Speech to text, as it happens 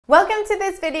Welcome to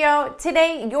this video.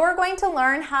 Today you're going to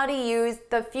learn how to use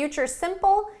the future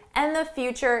simple and the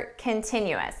future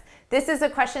continuous. This is a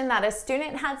question that a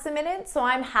student had submitted, so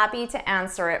I'm happy to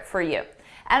answer it for you.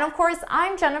 And of course,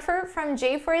 I'm Jennifer from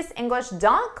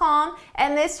JForrestEnglish.com,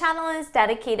 and this channel is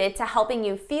dedicated to helping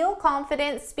you feel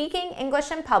confident speaking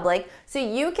English in public so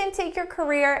you can take your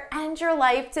career and your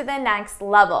life to the next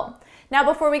level. Now,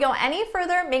 before we go any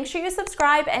further, make sure you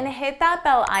subscribe and hit that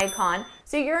bell icon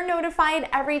so you're notified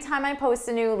every time I post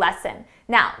a new lesson.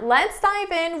 Now, let's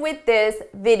dive in with this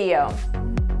video.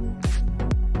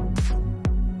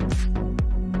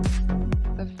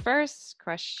 The first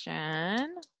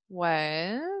question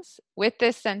was, with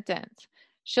this sentence,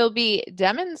 she'll be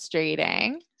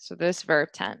demonstrating, so this verb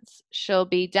tense, she'll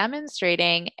be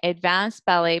demonstrating advanced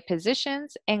ballet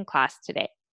positions in class today.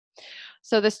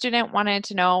 So the student wanted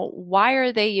to know, why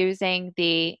are they using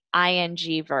the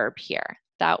ing verb here?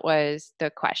 That was the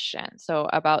question. So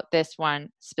about this one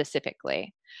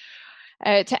specifically.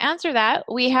 To answer that,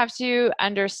 we have to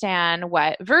understand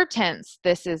what verb tense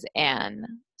this is in.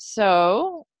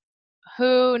 So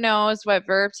who knows what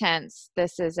verb tense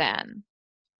this is in?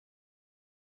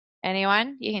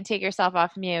 Anyone? You can take yourself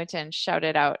off mute and shout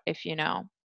it out if you know.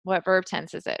 What verb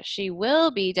tense is it? She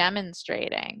will be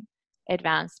demonstrating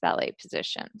advanced ballet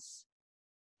positions.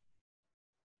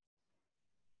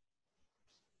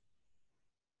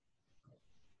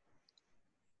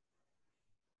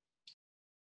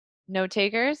 Note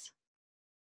takers?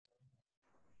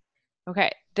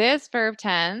 Okay, this verb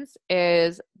tense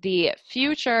is the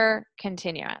future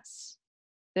continuous.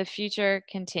 The future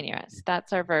continuous.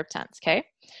 That's our verb tense, okay?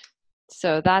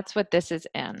 So that's what this is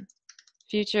in.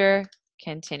 Future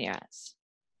continuous.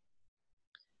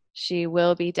 She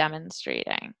will be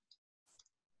demonstrating.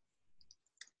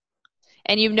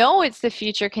 And you know it's the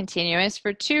future continuous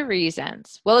for two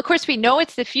reasons. Well, of course, we know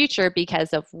it's the future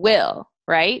because of will,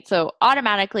 right? So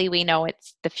automatically we know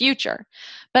it's the future.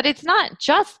 But it's not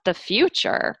just the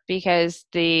future because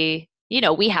we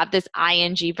have this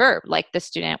ing verb like the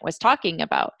student was talking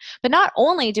about. But not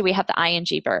only do we have the ing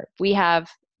verb, we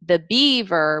have the be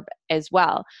verb as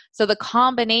well. So the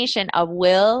combination of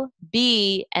will,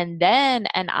 be, and then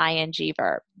an ing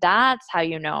verb, that's how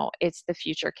you know it's the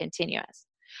future continuous.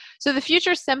 So the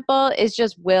future simple is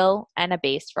just will and a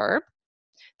base verb.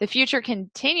 The future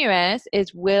continuous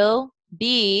is will,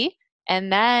 be,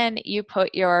 and then you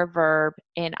put your verb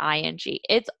in ing.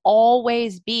 It's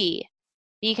always be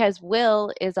because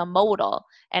will is a modal,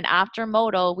 and after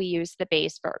modal we use the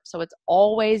base verb. So it's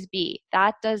always be.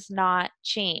 That does not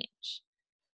change.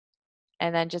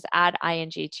 And then just add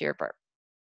ing to your verb.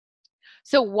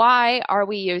 So why are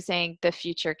we using the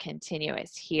future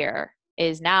continuous here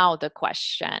is now the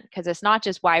question, because it's not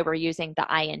just why we're using the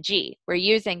ing. We're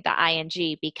using the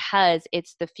ing because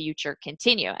it's the future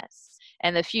continuous.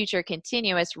 And the future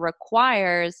continuous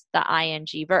requires the ing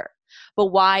verb. But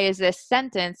why is this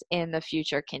sentence in the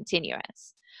future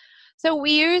continuous? So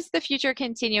we use the future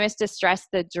continuous to stress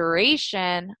the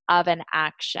duration of an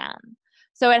action.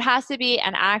 So it has to be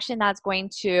an action that's going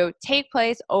to take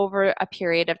place over a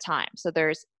period of time. So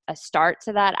there's a start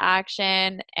to that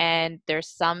action, and there's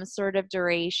some sort of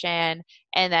duration,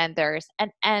 and then there's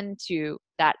an end to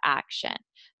that action.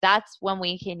 That's when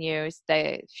we can use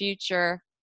the future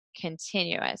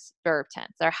continuous verb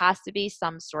tense. There has to be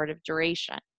some sort of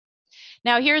duration.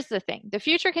 Now, here's the thing. The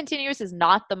future continuous is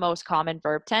not the most common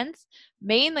verb tense,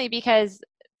 mainly because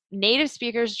native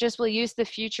speakers just will use the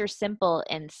future simple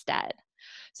instead.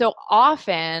 So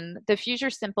often, the future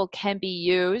simple can be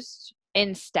used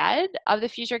instead of the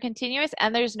future continuous,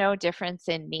 and there's no difference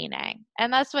in meaning.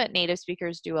 And that's what native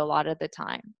speakers do a lot of the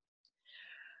time.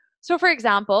 So for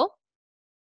example,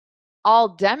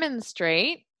 I'll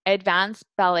demonstrate advanced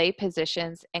ballet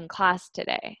positions in class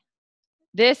today.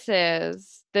 This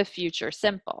is the future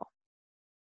simple.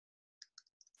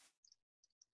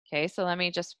 Okay, so let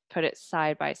me just put it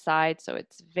side by side so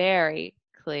it's very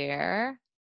clear.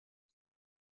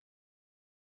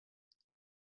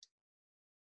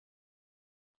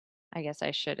 I guess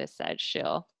I should have said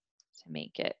she'll to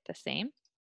make it the same.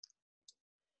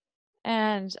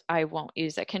 And I won't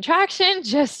use a contraction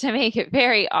just to make it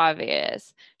very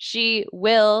obvious. She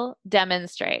will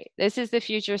demonstrate. This is the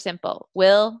future simple.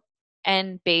 Will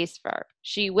and base verb.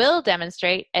 She will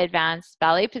demonstrate advanced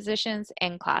ballet positions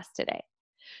in class today.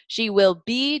 She will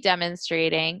be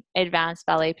demonstrating advanced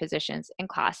ballet positions in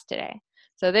class today.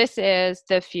 So this is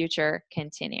the future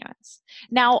continuous.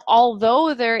 Now,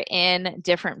 although they're in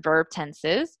different verb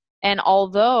tenses, And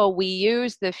although we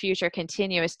use the future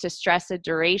continuous to stress the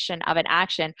duration of an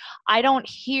action, I don't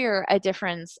hear a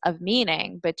difference of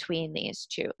meaning between these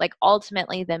two. Like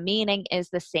ultimately the meaning is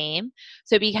the same.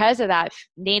 So because of that,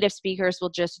 native speakers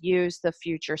will just use the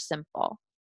future simple.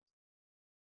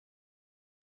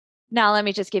 Now let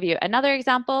me just give you another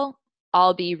example.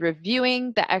 I'll be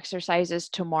reviewing the exercises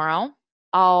tomorrow.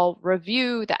 I'll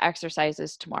review the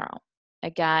exercises tomorrow.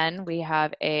 Again, we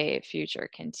have a future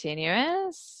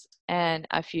continuous and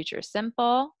a future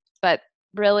simple, but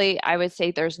really I would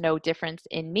say there's no difference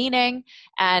in meaning.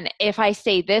 And if I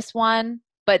say this one,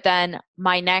 but then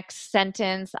my next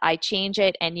sentence, I change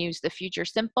it and use the future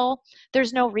simple,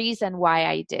 there's no reason why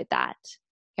I did that.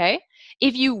 Okay?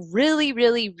 If you really,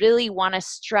 really, really want to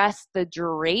stress the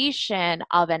duration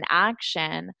of an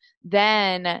action,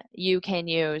 then you can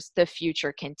use the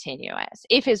future continuous.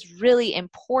 If it's really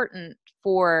important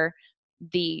for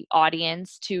the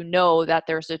audience to know that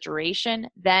there's a duration,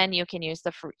 then you can use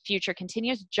the future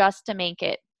continuous just to make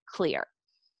it clear.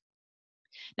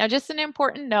 Now, just an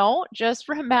important note, just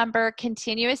remember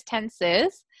continuous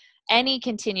tenses, any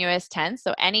continuous tense,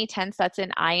 so any tense that's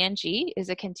in ing is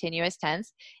a continuous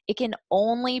tense. It can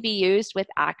only be used with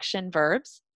action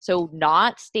verbs, so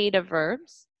not stative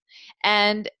verbs.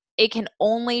 And it can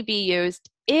only be used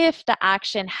if the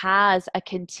action has a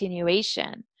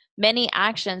continuation. Many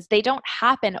actions, they don't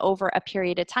happen over a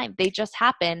period of time. They just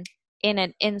happen in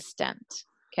an instant,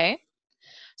 okay?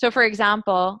 So for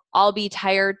example, I'll be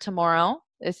tired tomorrow.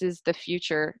 This is the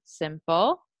future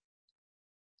simple.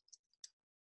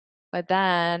 But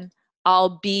then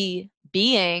I'll be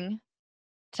being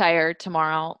tired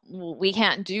tomorrow. We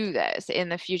can't do this in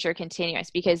the future continuous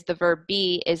because the verb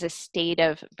be is a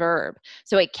stative verb.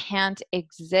 So it can't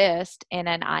exist in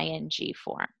an ing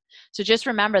form. So just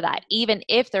remember that even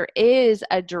if there is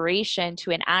a duration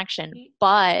to an action,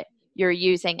 but you're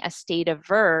using a stative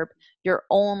verb, your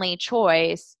only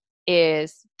choice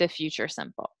is the future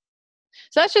simple.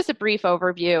 So that's just a brief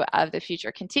overview of the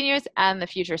future continuous and the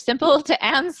future simple to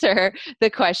answer the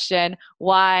question,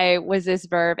 why was this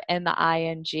verb in the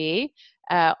ing?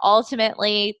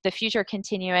 Ultimately, the future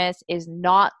continuous is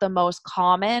not the most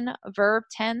common verb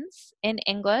tense in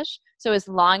English. So as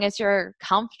long as you're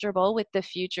comfortable with the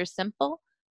future simple,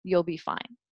 you'll be fine.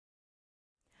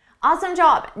 Awesome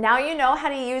job! Now you know how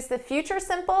to use the future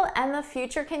simple and the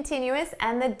future continuous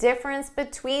and the difference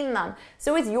between them.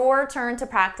 So it's your turn to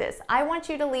practice. I want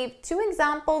you to leave 2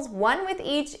 examples, one with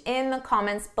each, in the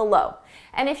comments below.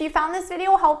 And if you found this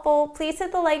video helpful, please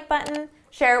hit the like button,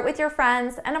 share it with your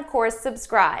friends, and of course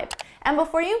subscribe. And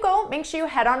before you go, make sure you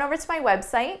head on over to my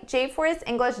website,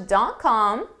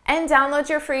 JForrestEnglish.com, and download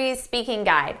your free speaking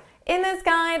guide. In this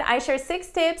guide, I share 6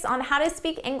 tips on how to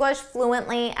speak English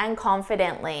fluently and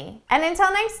confidently. And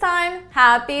until next time,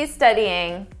 happy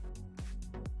studying!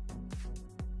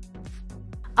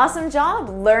 Awesome job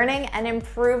learning and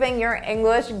improving your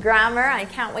English grammar. I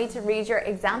can't wait to read your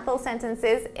example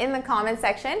sentences in the comment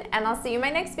section, and I'll see you in my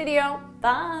next video.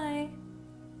 Bye!